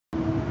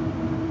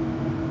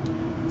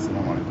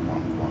Assalamu alaikum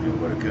warahmatullahi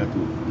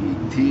wabarakatuh.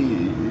 It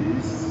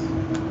is.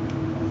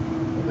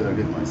 I better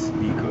get my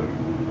speaker,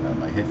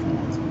 my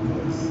headphones,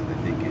 because I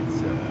think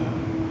it's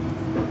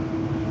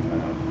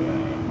kind of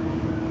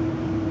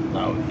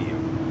loud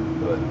here.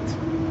 But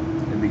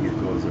let me get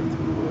closer to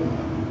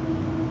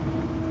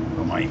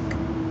the mic.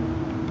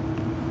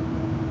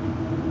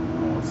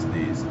 Oh, what's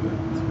this? But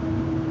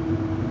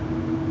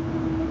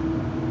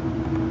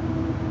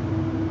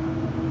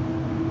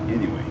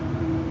anyway,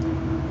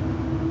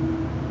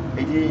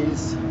 it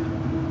is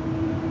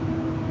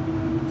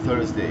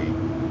Thursday,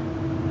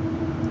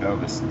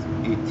 August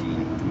 18,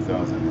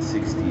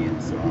 2016.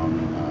 It's around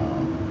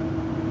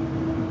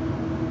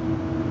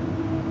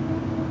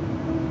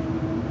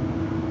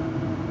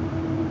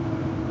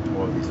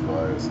all these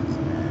viruses,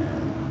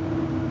 man.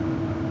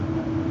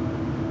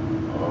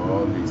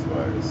 All these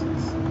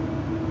viruses.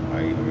 I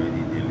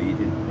already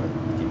deleted, but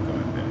keep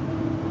coming back.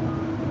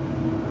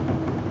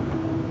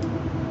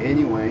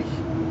 Anyway,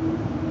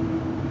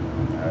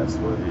 that's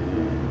what it is.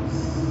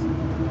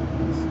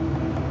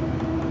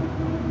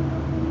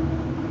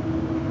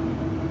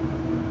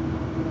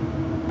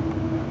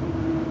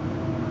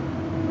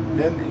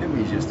 Let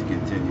me just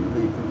continue.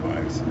 Leave the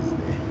viruses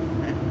there.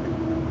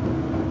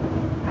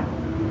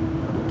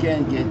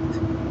 Can't get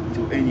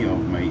to any of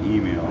my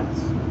emails,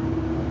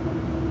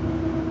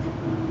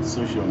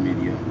 social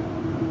media,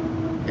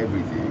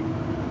 everything,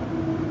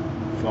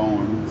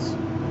 phones,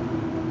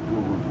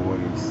 Google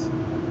Voice,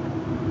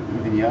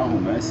 even Yahoo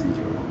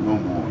Messenger, no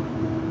more.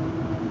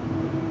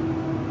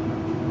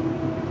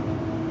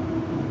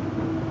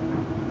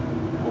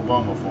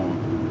 Obama phone.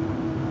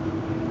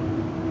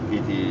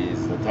 It is,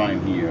 the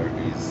time here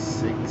is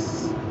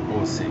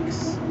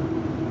 6:06.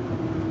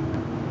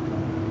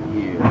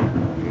 Here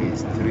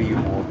is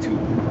 3:02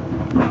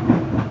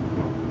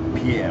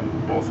 p.m.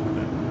 both of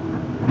them.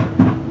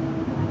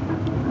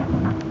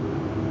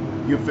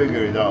 You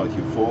figure it out.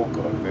 You folk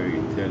are very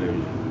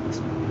intelligent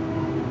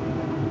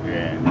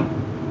and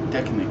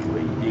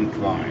technically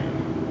inclined,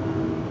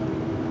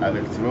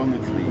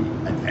 electronically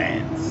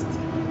advanced,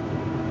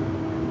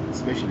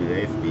 especially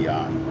the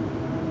FBI.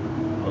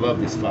 I love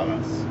these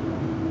fellas.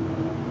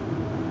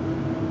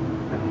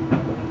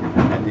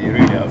 And they're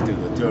really after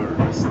the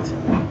terrorists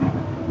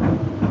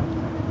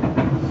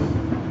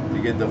to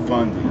get the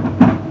funding.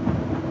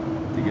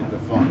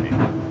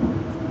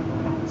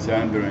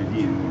 San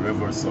Bernardino,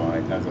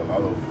 Riverside has a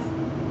lot of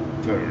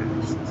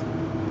terrorists.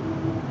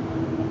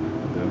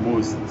 The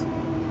most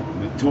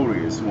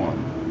notorious one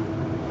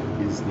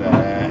is La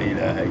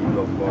ilaha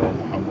illallah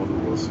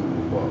Muhammadur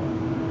Rasulullah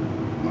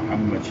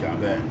Muhammad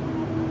Sha'ban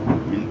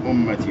min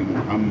Ummati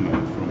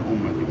Muhammad, from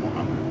Ummati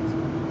Muhammad.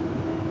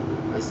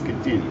 Let's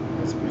continue,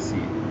 let's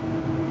proceed,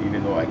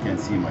 even though I can't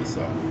see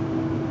myself,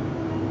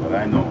 but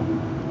I know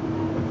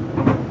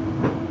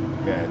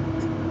that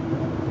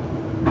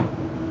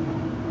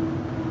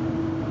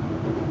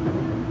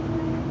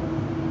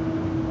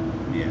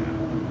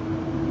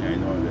I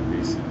know that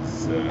this is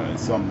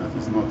some that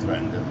is not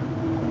random,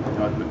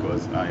 not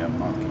because I am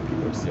not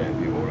computer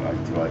savvy or I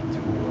try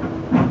to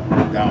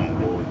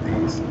download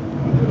these.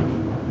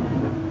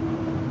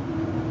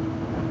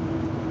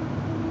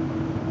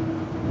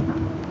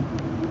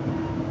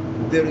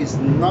 There is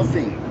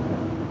nothing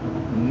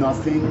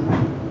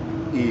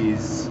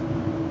is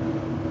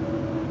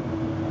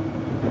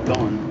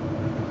done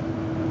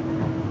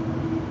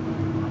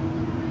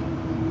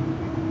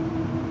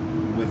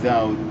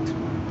without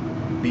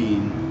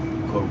being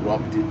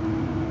corrupted,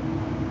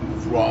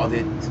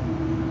 frauded,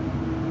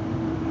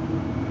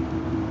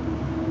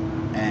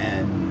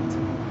 and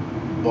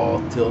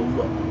batil,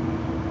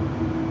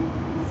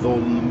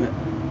 dhulm,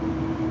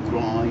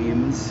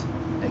 crimes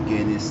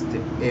against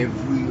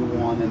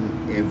everyone and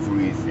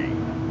everything.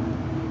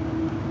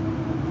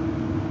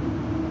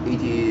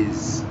 It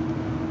is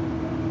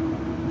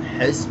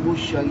Hizb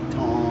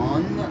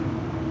Shaitan,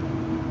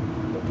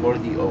 the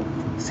party of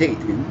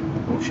Satan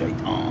or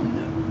Shaitan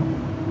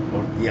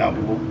or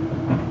Diablo,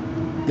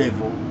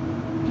 devil,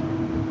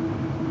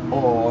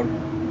 or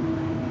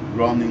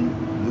running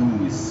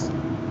loose.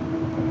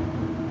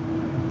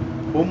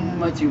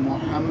 Ummati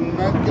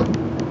Muhammad,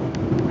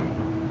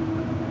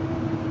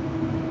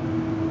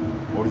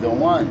 or the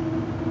one,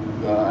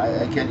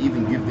 I can't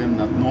even give them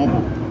that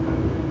noble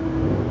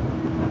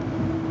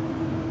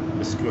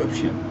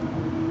description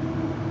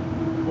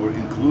or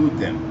include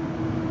them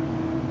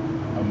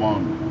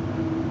among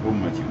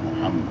Ummati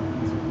Muhammad.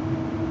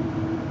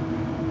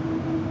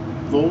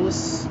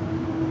 Those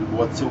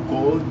what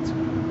so-called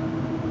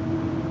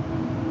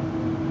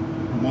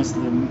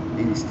Muslim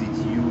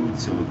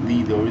institutes or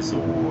leaders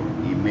or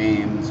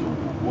imams or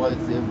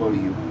whatever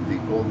they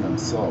call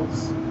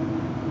themselves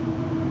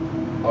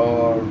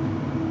are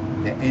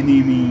the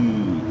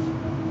enemy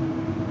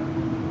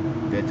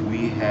that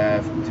we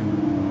have to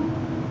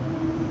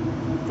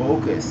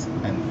focus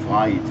and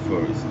fight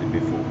first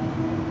before.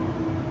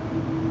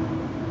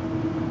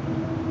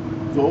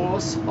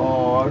 Those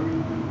are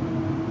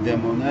the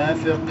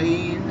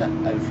munafiqeen,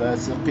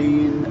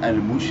 al-fasiqeen,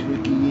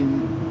 al-mushrikeen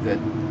that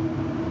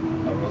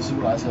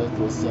Rasul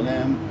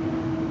والسلام,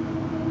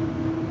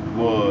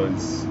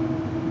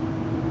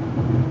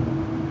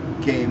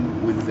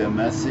 came with the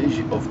message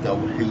of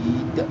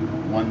Tawheed,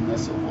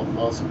 oneness of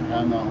Allah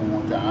subhanahu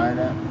wa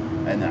ta'ala,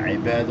 and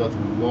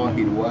ibadatullah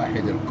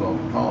al-wahid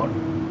al-qahhar,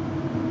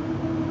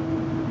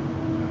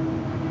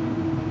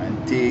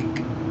 and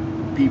take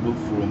people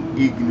from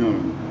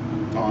ignorant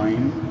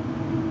time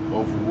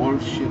of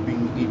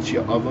worshipping each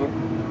other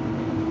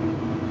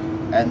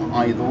and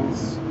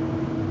idols,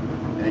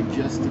 and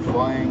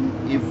justifying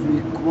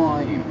every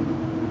crime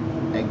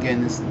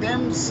against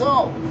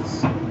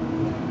themselves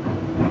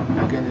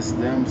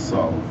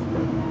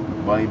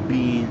by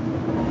being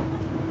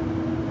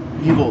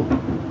evil,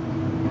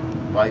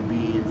 by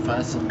being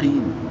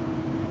fasiqeen,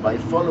 by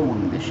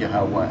following the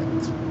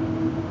shahawat,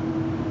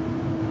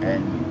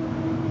 and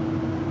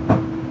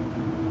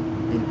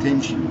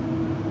intentionally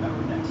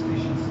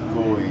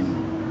going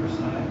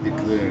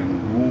declaring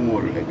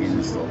war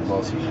against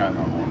Allah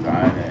subhanahu wa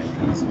ta'ala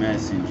and His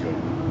Messenger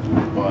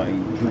by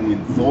doing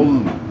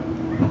dhulm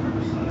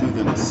to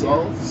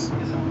themselves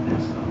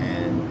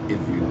and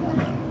everyone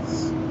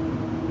else.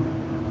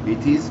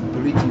 It is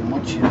pretty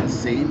much the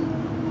same.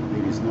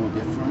 There is no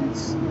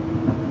difference.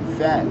 In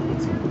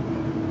fact,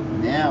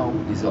 now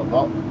is a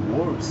lot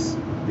worse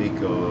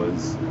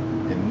because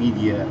the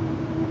media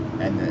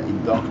and the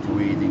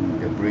indoctrinating,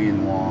 the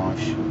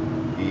brainwash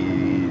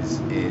is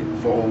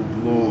full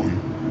blown.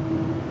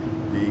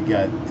 They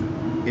got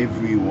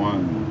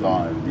everyone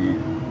dialed in,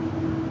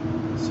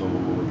 so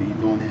they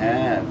don't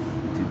have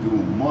to do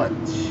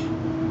much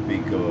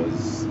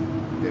because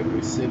the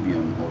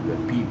recipient or the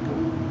people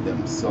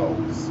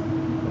themselves,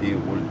 they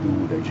will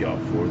do the job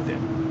for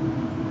them.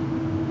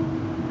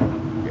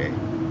 Okay?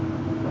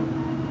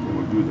 They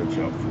will do the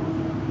job for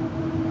them.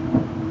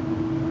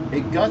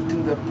 It got to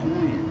the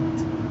point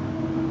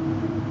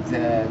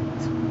that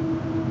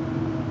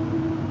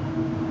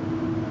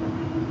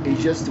it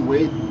just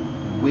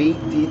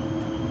waited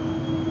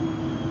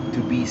to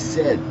be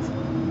said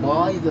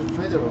by the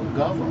federal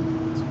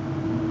government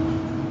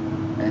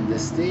and the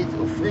state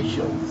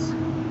officials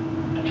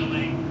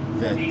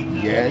that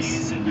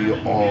yes, we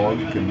are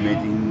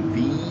committing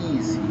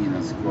these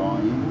heinous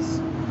crimes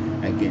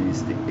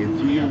against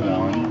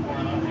everyone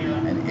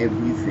and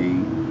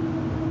everything,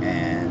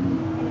 and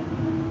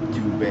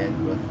too bad,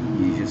 but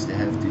you just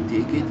have to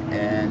take it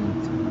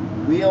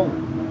and will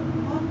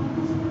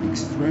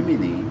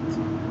exterminate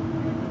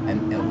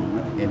and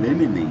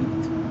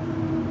eliminate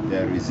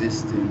the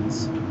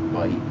resistance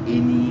by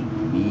any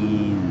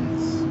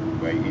means,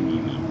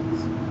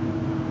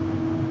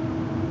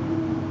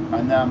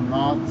 And I'm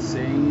not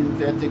saying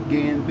that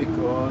again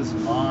because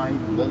my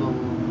little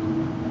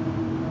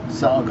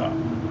saga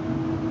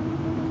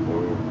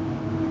or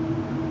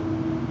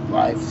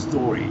life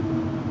story,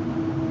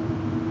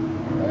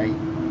 alright?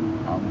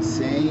 I'm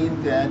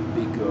saying that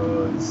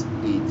because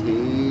it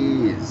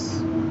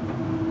is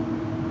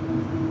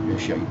a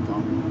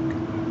shaitanic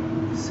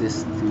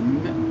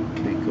system,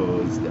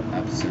 because the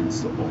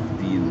absence of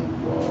Deen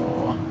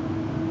Allah.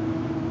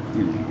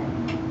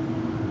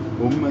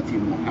 Ummati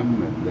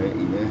Muhammad, La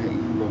ilaha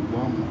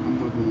illallah,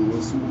 Muhammadun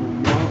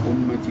Rasulullah,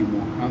 Ummati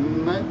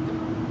Muhammad,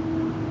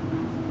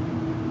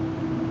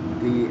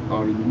 they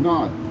are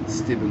not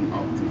stepping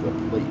up to the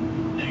plate.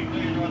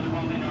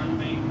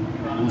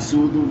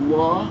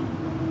 Usudullah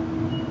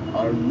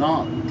are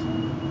not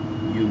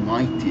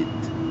united,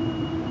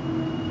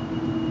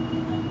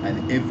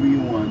 and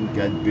everyone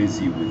got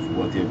busy with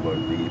whatever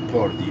the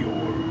party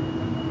or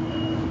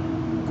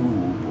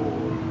group or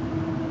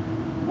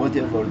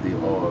whatever they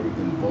are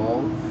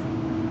involved,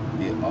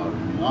 they are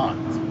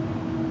not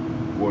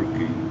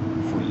working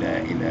for La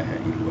ilaha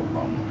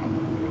illallah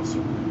Muhammadun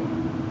Rasulullah.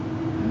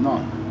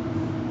 None.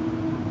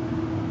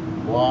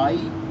 Why?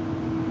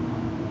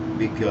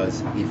 Because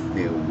if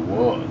there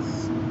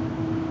was,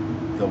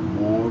 the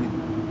world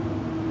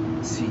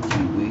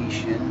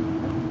situation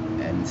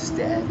and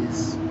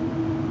status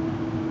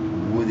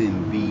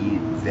wouldn't be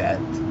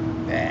that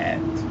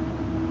bad.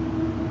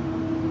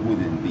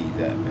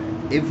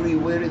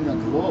 Everywhere in the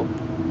globe,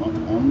 not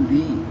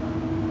only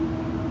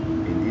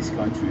in this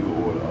country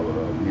or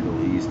our Middle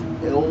East,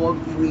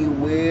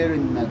 everywhere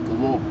in the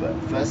globe.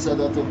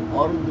 فسدت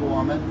الأرض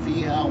ومن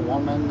فيها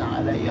ومن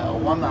عليها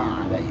وما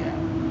عليها,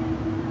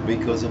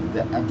 because of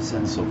the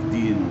absence of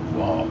Deen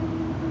Allah,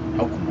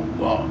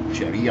 Hukm Allah,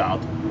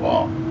 Shari'at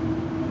Allah.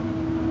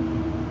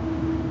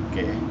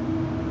 Okay?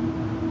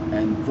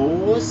 And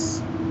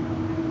those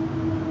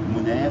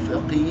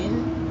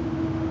munafiqeen,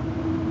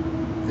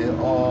 they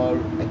are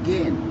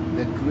again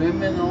the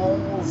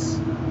criminals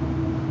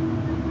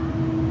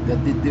that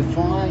they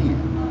define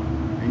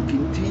and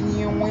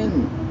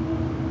continuing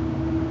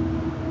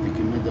to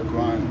commit the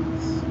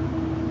crimes.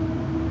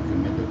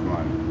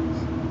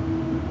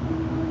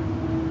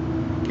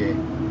 Okay?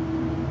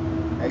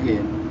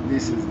 Again,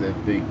 this is the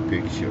big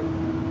picture.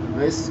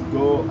 Let's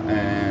go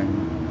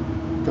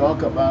and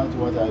talk about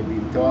what I've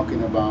been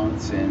talking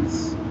about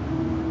since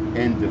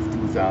end of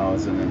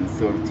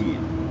 2013,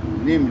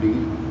 namely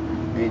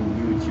in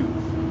YouTube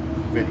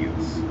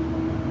videos.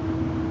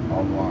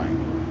 online,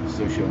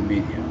 social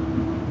media,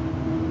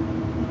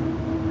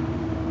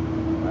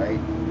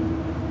 right?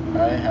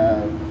 I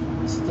have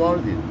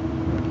started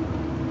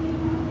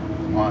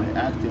my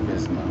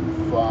activism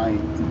and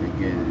fight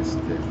against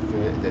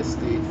the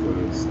state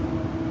first.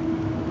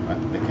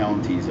 The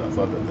counties, I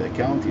thought that the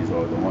counties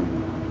are the one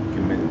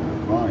committing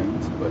the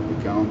crimes, but the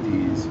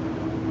counties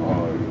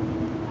are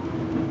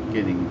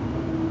getting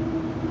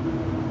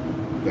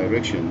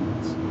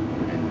directions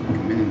and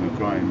committing the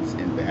crimes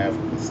in behalf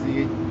of the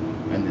state,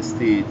 and the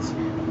states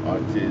are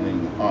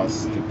telling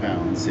us to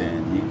pounce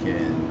and you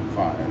can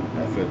file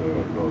a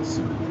federal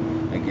lawsuit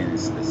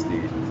against the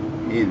state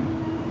in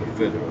the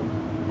federal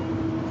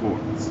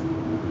courts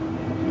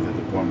with the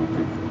Department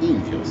of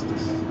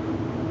Injustice.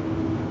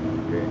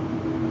 Okay,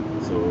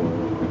 so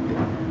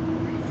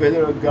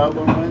federal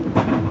government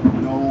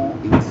know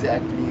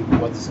exactly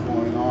what's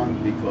going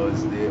on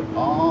because they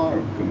are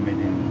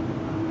committing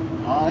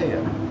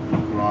higher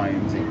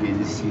crimes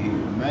against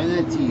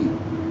humanity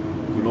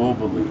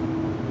globally.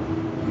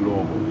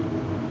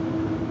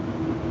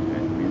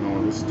 And we know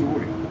the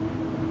story.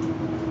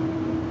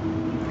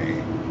 Okay.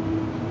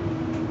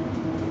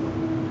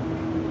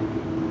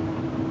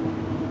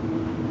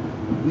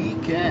 We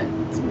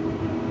can't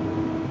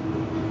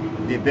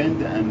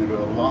depend and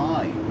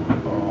rely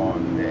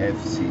on the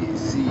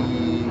FCC,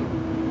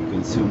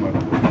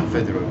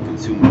 Federal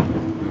Consumer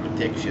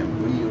Protection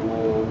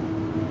Bureau,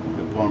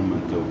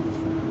 Department of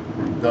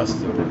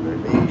Industrial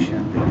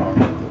Relations,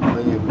 Department of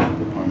Labor,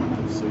 Department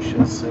of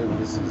Social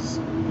Services,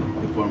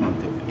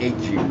 Department of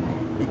Aging,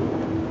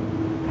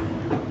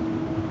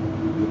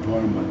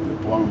 Department,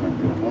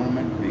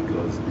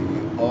 because they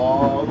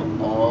all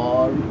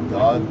are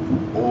God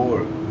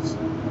orgs.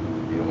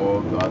 They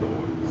all God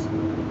orgs.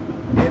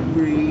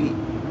 Every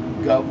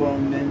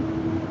government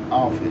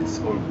office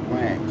or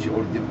branch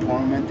or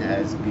department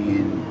has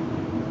been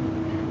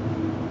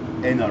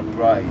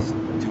enterprise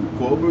to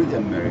corporate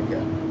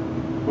America.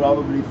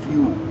 Probably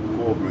few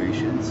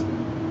corporations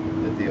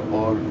that they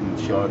are in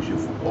charge of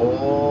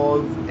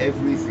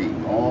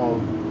everything.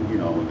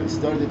 It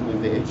started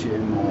with the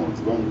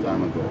HMOs long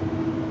time ago.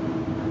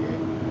 Okay?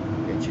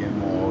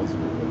 HMOs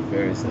were the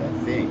first, I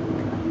think.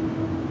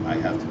 I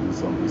have to do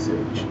some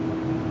research.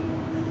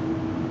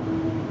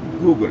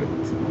 Google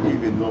it,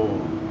 even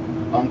though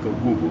Uncle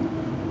Google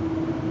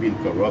been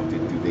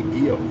corrupted to the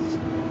gills.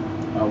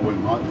 I will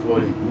not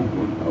call it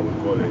Google, I will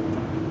call it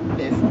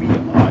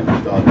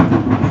FBI.Google.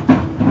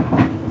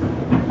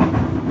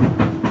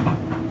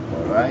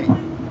 Alright?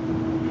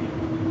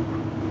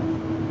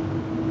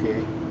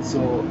 Okay, so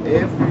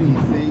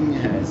everything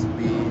has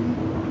been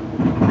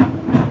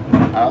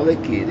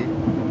allocated.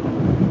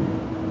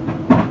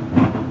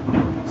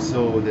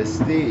 So the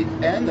state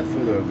and the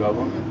federal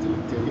government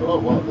will tell you, oh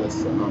well,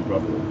 that's a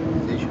non-profit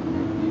organization.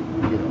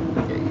 You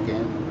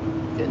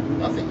can't do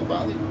nothing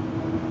about it.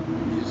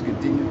 You just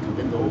continue to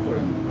bend over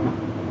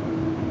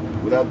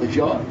and without the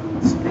jar,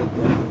 split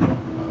them.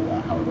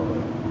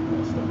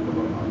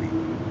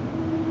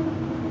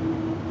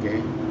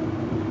 Okay?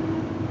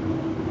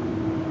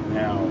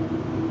 Now,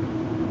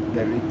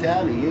 the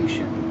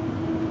retaliation,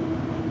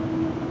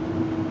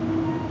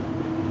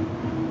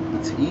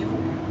 it's evil.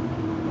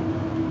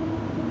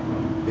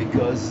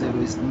 Because there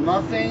is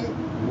nothing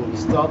will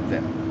stop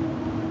them.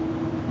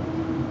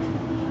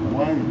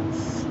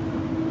 Once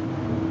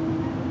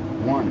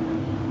one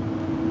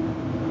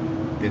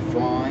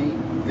defy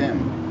them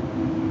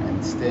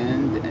and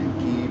stand and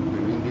keep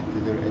bringing it to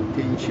their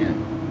attention,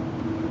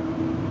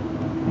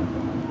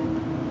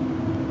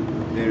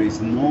 there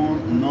is no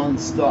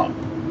non-stop.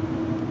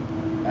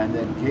 And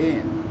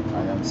again,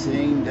 I am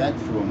saying that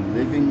from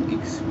living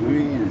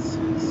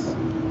experiences.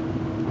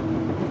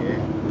 Okay?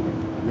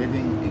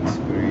 Living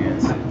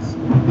experiences.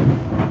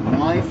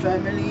 My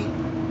family,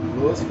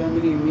 close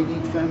family,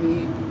 immediate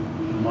family,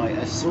 my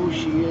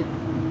associate,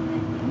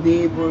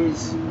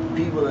 neighbors,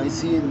 people I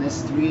see in the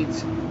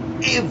streets,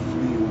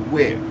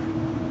 everywhere.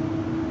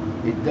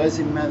 It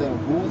doesn't matter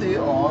who they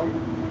are,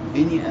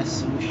 any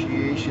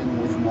association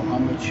with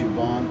Muhammad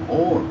Shaban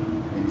or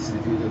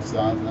Institute of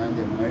Southland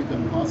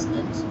American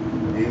Muslims,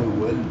 they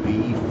will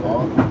be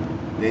followed.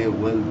 They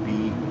will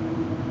be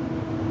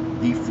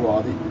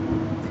defrauded.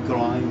 The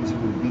crimes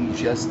will be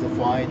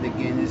justified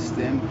against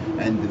them,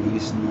 and there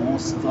is no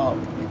stop.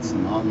 It's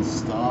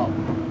non-stop.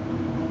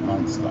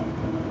 Non-stop.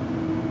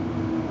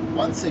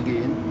 Once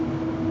again,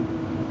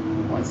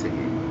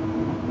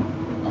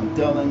 I'm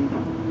telling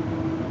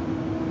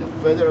the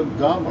federal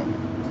government,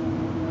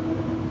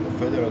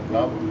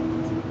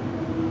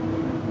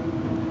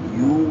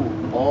 you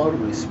are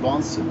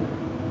responsible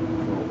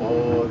for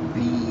all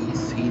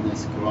these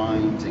heinous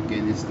crimes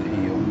against the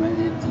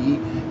humanity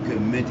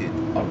committed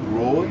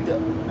abroad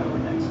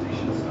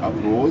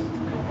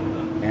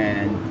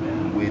and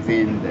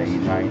within the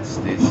United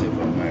States of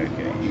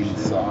America,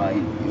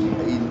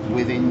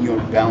 within your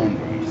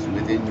boundaries,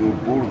 within your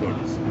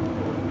borders.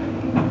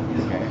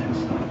 Okay?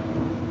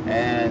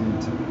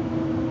 And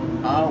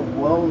I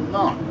will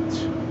not,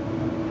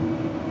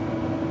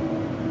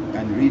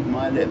 and read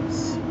my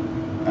lips,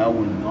 I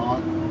will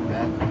not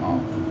back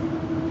off.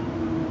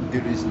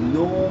 There is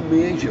no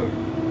measure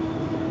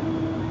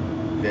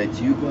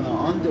that you're gonna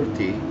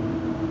undertake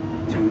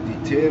to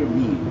deter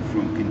me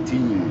from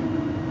continuing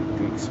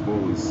to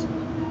expose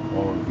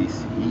all these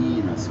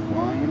heinous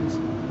crimes.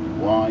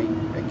 Why?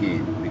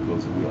 Again,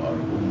 because we are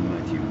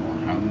Ummati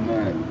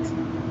Muhammad.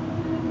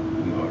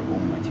 We are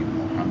Ummati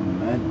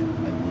Muhammad,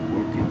 and we're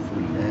working for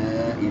La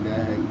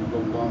ilaha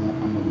illallah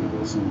Muhammadur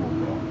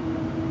Rasulullah.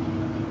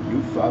 You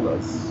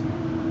fellas,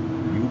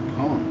 you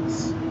punks,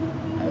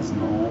 has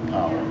no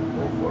power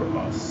over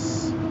us.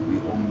 We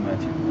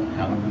Ummati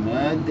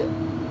Muhammad.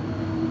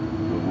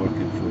 We're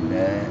working for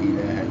La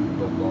ilaha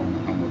illallah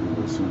Muhammadur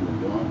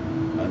Rasulullah,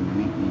 and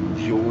we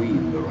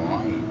enjoying the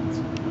ride.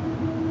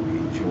 We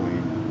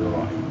enjoying the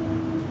ride.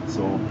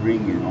 So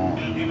bring it on.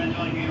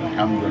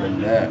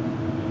 Alhamdulillah.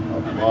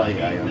 Wallahi,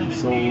 I am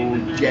so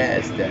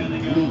jazzed and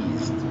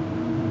pleased.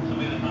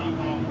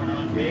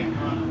 Okay?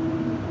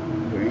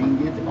 Bring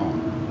it on,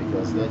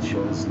 because that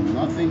shows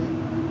nothing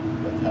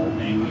but how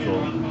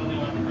evil,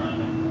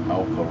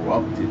 how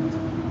corrupted,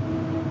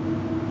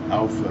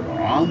 how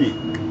pharaonic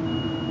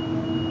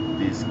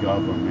this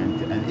government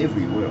and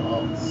everywhere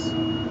else.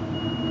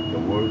 The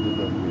world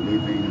that we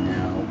live in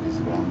now is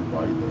run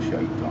by the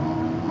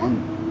shaitan,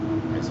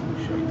 as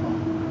shaitan.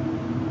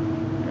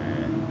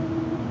 And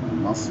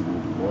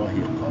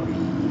Nasrullahi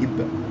qareeb.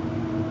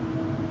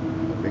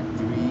 The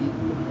victory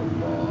of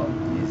Allah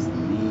is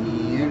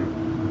near.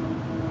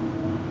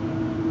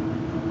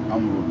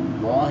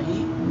 Amrullahi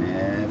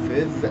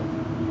nafidh.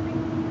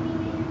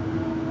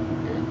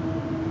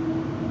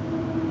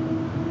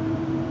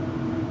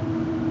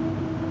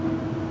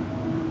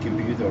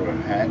 Computer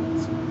are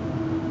hacked.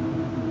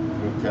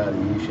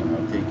 Retaliation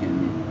are taken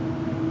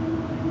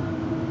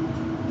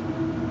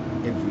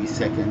every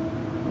second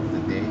of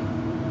the day.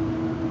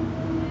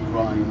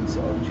 Crimes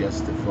are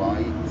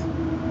justified.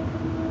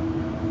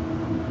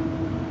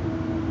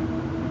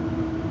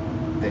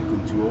 The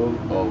control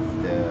of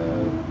the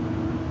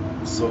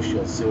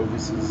social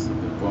services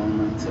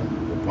department and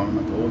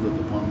all the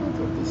department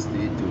of the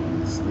state to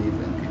enslave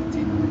and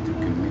continue to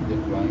commit the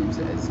crimes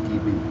as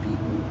keeping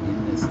people in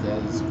the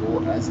status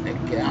quo as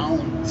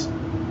account.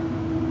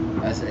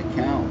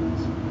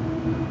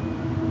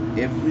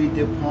 Every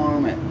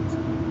department,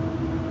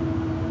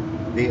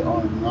 they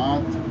are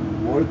not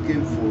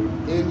working for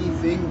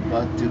anything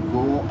but to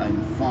go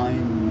and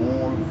find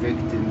more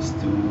victims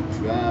to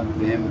trap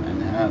them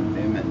and have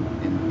them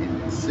in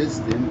the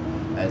system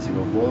as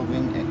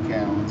revolving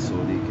accounts so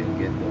they can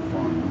get the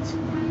funds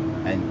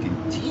and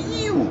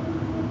continue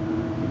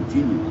to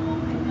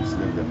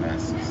enslave the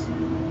masses.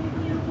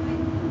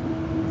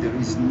 There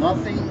is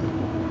nothing,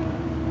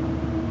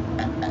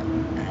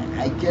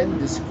 I can't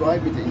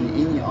describe it in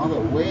any other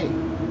way.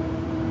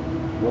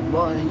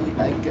 Wallahi,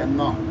 I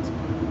cannot.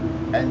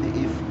 And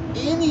if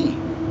any,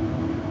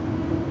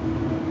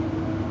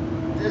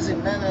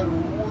 doesn't matter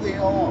who they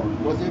are,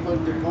 whatever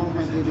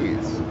department it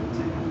is,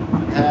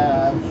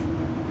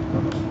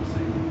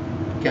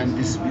 can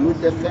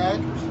dispute the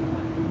fact,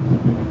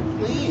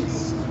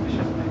 please,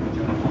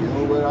 you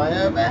know where I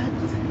am at?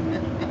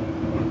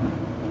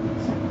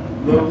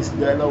 Louis,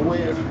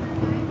 Delaware.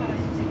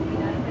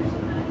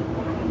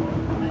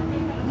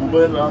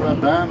 Mobile,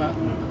 Alabama.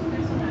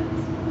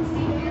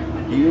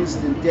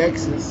 Houston,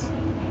 Texas.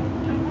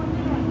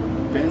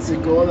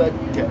 Pensacola,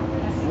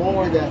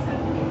 Florida.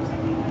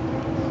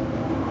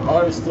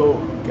 Barstow,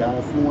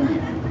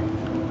 California.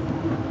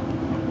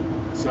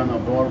 Santa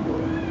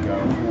Barbara,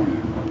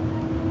 California.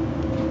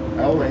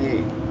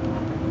 LA,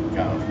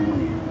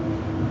 California.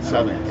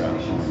 Southern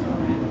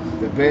California.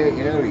 The Bay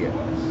Area.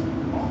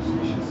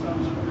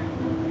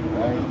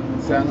 Right?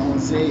 San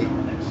Jose.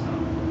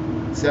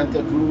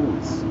 Santa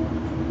Cruz.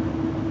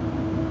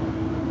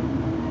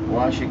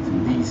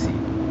 Washington, D.C.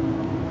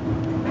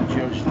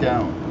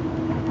 Georgetown.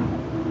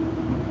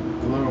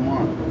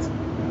 Claremont,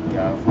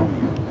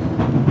 California.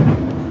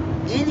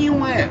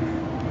 Anywhere,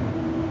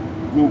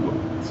 Google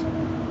it.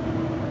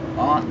 I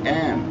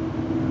am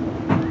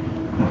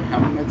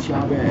Muhammad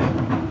Shaban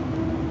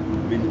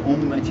min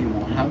Ummati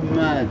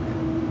Muhammad.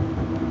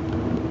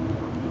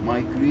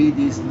 My creed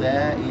is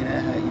La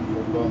ilaha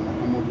illallah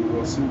Muhammadur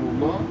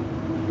Rasulullah.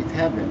 It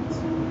happens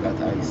that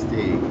I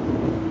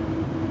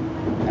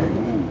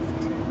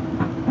moved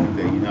to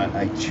the United.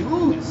 I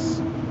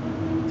choose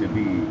to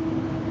be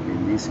in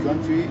this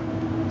country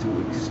to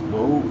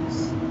expose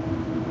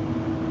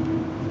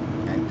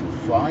and to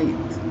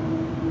fight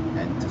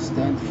and to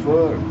stand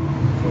firm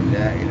for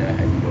La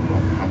ilaha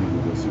illallah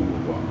Muhammadur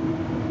Rasulullah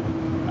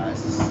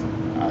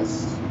as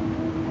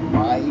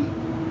my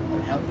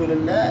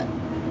alhamdulillah,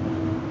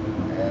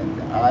 and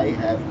I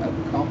have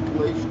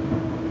accomplished,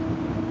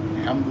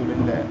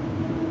 alhamdulillah.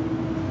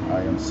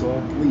 I am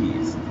so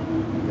pleased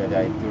that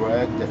I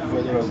dragged the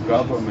federal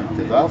government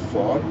to that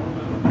far,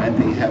 and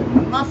they have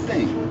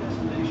nothing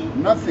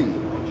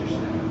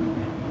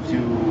to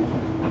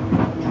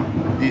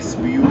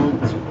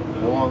dispute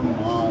all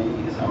my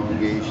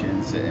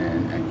allegations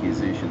and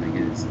accusations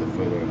against the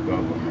federal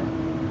government.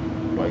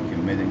 by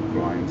committing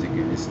crimes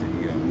against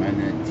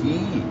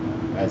humanity,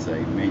 as I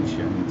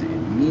mentioned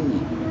in many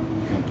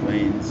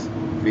complaints,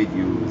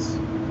 videos,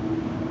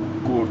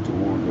 court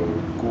order,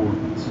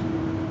 court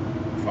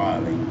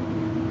filing,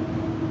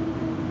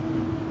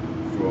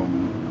 from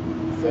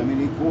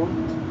family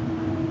court,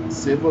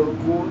 civil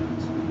court,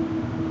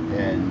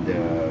 and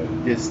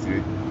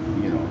district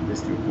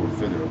court,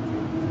 federal court.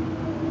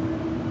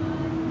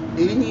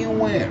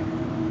 Anywhere.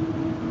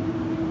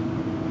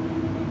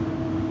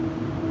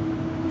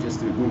 Just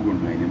Google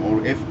my name,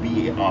 or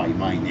FBI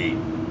my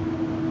name.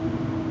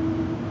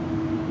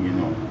 You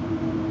know.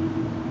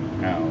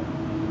 Now,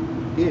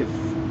 if,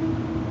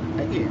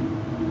 again,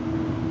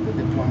 the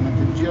Department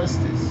of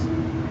Justice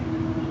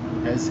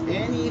has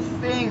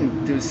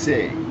anything to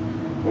say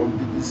or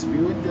to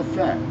dispute the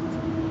fact,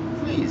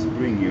 please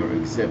bring your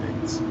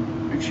exhibits.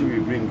 Make sure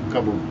you bring a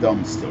couple of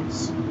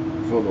dumpsters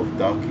full of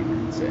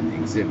documents and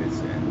exhibits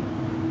and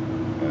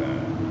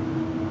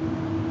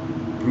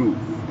proof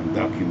and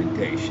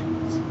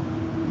documentations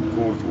and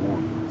court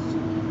orders,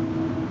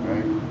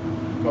 right? A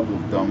couple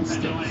of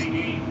dumpsters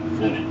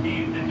full of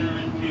that.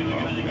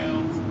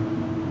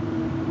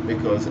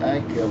 Because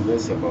I care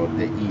less about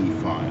the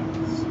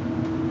e-files,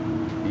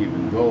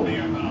 even though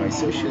my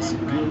Social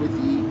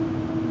Security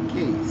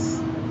case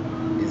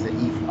is an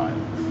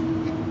e-file.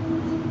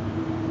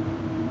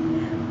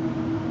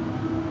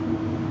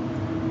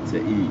 It's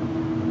an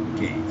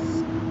e-case,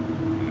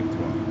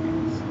 electronic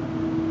case.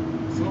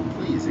 So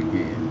please,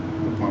 again,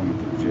 Department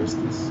of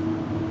Justice,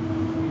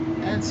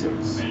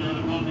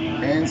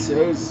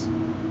 answers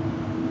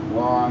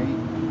why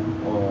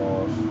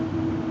are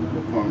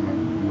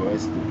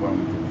U.S.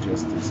 Department of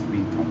Justice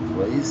being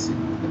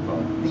complacent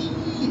about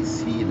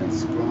these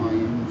heinous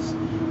crimes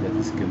that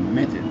is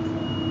committed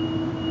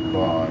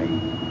by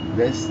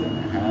less than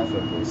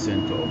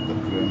 0.5% of the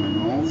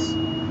criminals,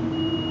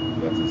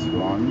 that is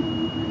run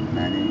and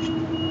managed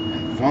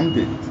and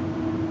funded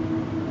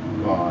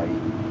by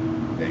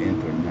the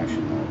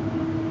international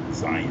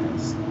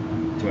Zionist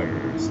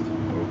terrorist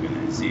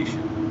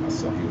organization,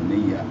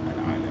 الصهيونية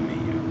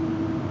العالمية.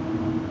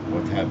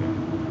 What happened?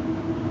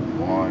 And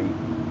why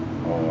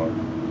are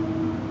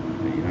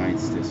the United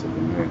States of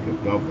America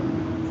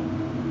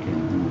government can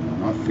do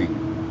nothing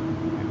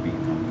and be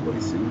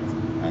complacent?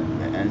 And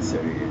the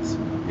answer is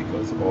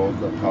because all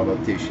the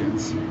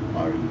politicians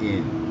are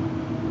in.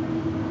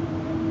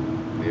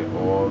 They're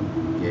all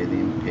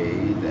getting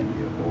paid, and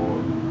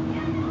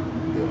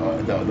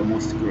they are the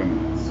most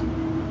criminals.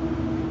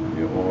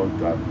 They all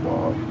got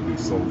bought. They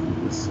sold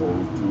the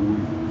soul to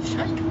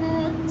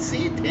Shaitan,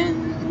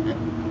 Satan,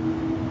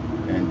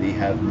 and they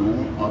have no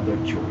other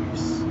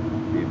choice.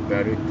 They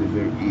bear it to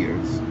their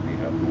ears. They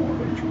have no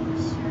other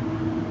choice.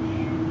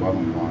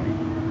 Bottom line,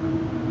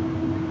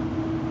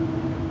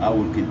 I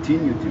will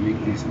continue to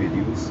make these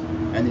videos,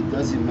 and it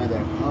doesn't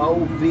matter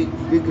how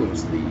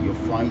vigorously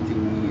you're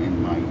fighting me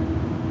and my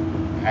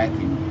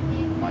hacking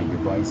my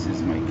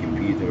devices, my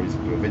computers,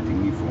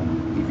 preventing me from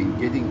even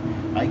getting,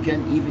 I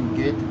can't even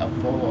get a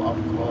follow-up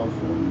call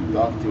from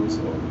doctors,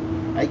 or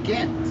I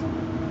can't.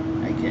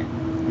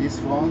 This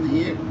phone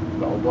here,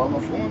 the Obama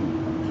phone,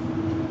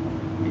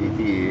 it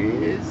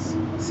is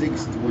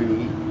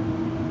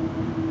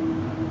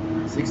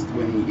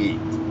 6:28,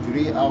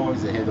 3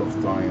 hours ahead of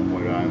time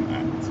where I'm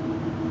at.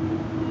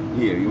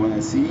 Here, you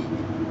wanna see?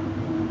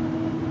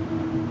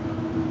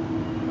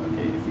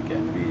 Okay, if you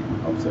can read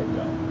upside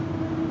down.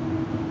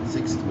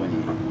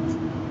 6:28,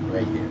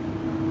 right here.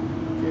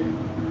 Okay,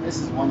 this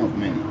is one of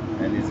many,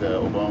 and it's an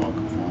Obama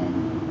phone,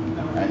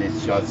 and it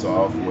shuts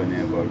off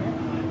whenever.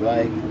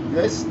 Like,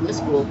 let's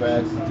go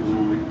back to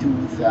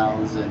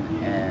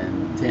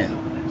 2010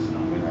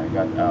 when I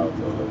got out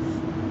of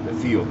the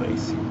field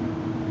AC,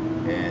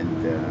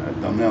 and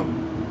Donnell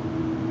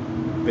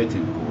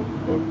Bettencourt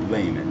or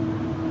Blayman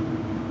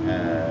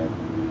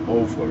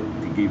offered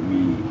to give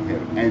me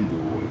her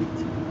Android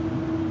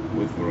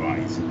with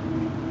Verizon.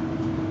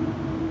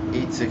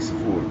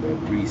 864, the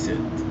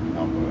preset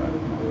number, I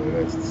don't know the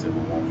rest,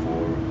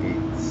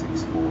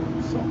 714-864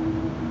 something,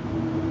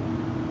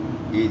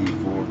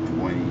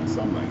 8420,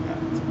 something like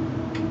that,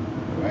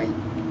 right?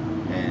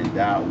 And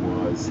that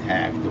was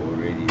hacked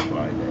already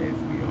by the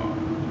FBI,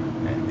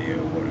 and they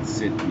were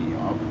set me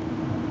up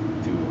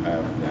to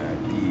have the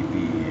TV,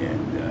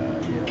 and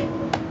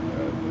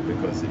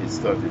because it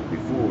started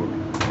before,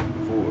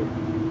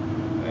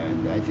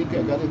 and I think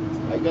I got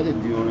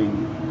it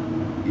during,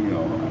 I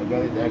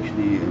got it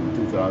actually in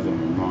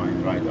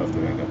 2009, right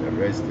after I got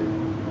arrested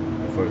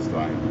the first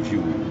time,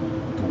 June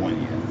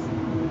 20th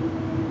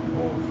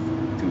of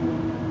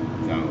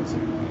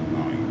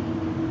 2009,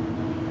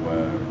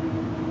 where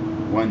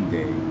one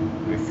day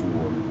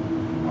before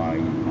my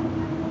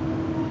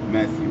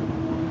Matthew,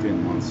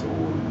 10 months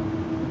old,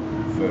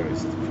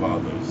 first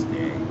Father's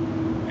Day,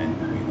 and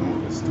we know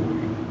the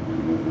story,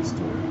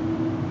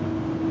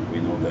 we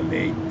know the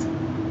late,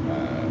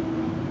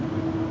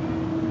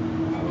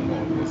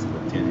 was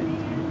Lieutenant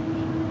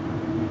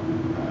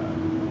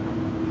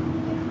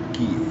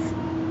Keith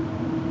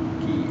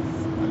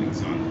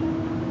Alexander.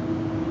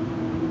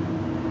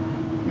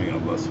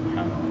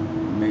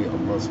 may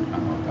Allah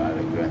subhanahu wa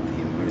ta'ala grant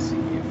him mercy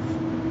if I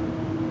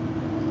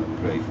want to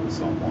pray for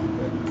someone.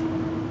 But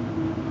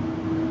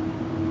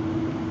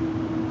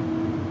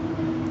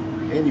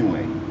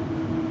anyway,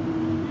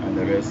 and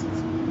the rest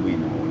we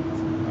know it.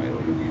 I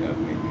already have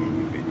made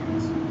many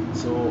videos.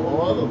 So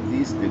all of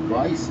these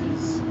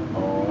devices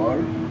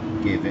are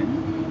given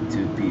to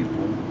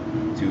people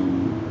to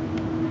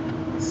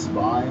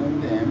spy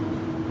on them,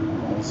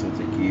 and also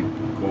to keep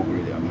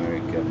corporate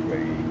America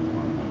preying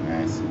on the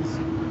masses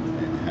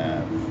and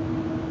have,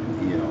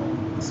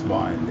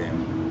 spy on them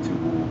to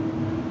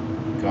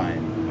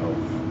kind of,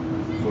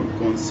 for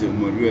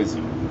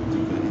consumerism,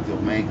 to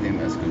make them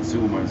as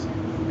consumers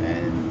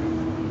and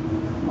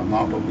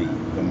monopoly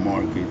the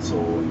market. So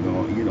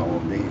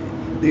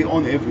they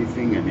own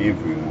everything and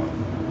everyone.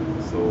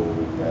 So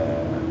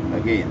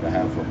again, the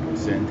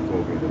 0.5%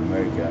 corporate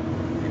America,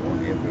 they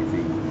own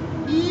everything,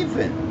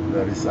 even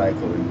the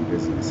recycling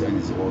business, and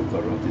it's all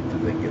corrupted to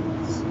the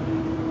gills.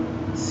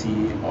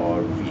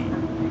 CRV,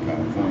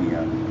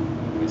 California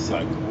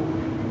Recyclable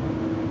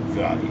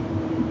Value,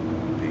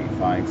 pay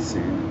 5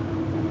 cents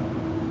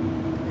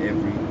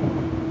every,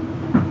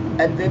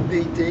 and then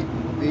they take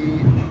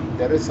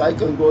the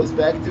recycling goes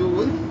back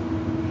to,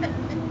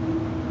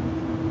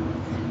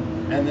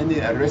 and then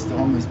they arrest the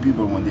homeless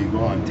people when they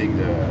go and take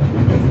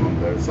from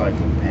the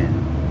recycling pan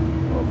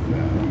of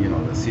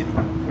the city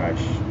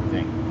trash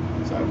thing.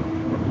 So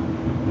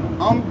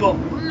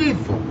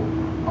unbelievable,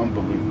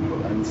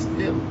 and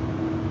still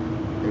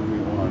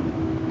everyone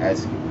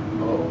asking,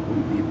 oh, who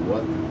did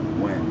what,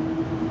 when?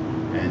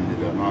 And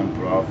the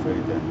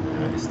non-profit and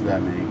the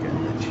Islamic and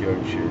the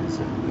churches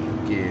and the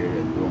care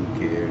and don't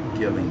care,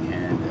 killing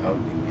hand,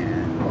 helping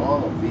hand,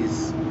 all of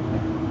these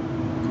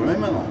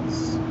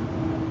criminals,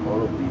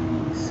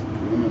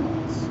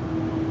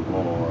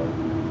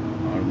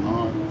 are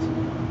not.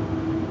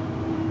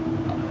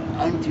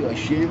 Aren't you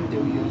ashamed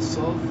of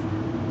yourself?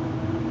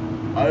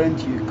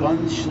 Aren't you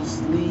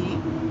consciously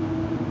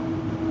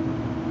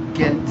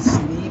can't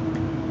sleep?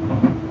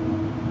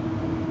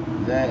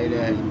 لا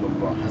إله إلا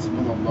الله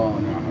حسبنا الله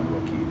ونعم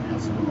الوكيل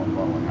حسبنا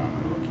الله ونعم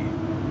الوكيل.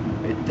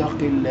 اتق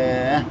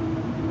الله,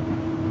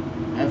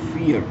 have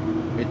fear,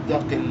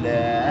 اتق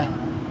الله,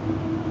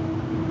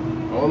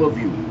 all of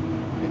you,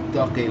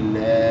 اتق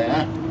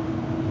الله,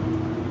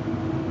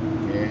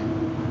 okay,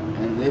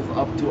 and live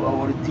up to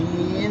our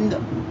deen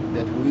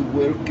that we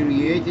were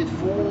created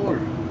for.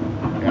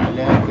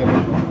 إعلاء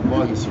كلمة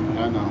الله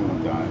سبحانه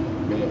وتعالى,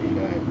 لا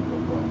إله إلا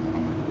الله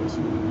محمد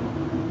رسول الله.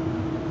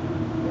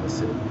 That's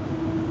it.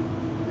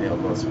 May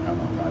Allah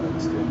subhanahu wa ta'ala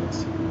bestow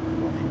mercy.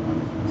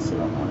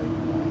 Assalamu alaikum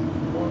wa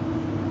rahmatullah.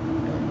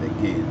 And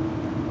again,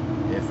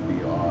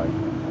 FBI,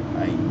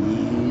 I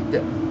need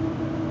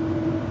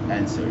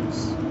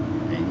answers.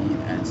 I need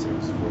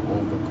answers for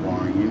all the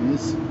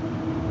crimes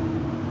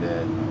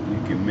that you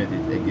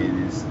committed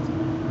against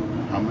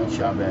Muhammad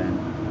Shaban,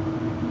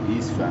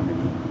 his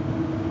family,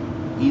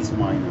 his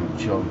minor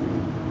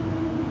children,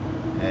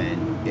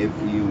 and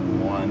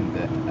everyone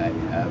that I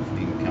have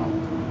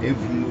encountered.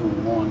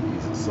 Everyone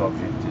is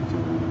subject to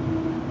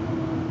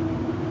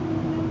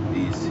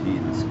these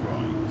heinous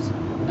crimes.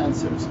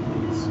 Answers,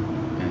 please.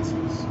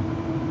 Answers.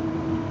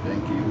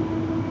 Thank you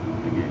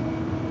again.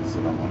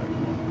 Assalamu alaikum.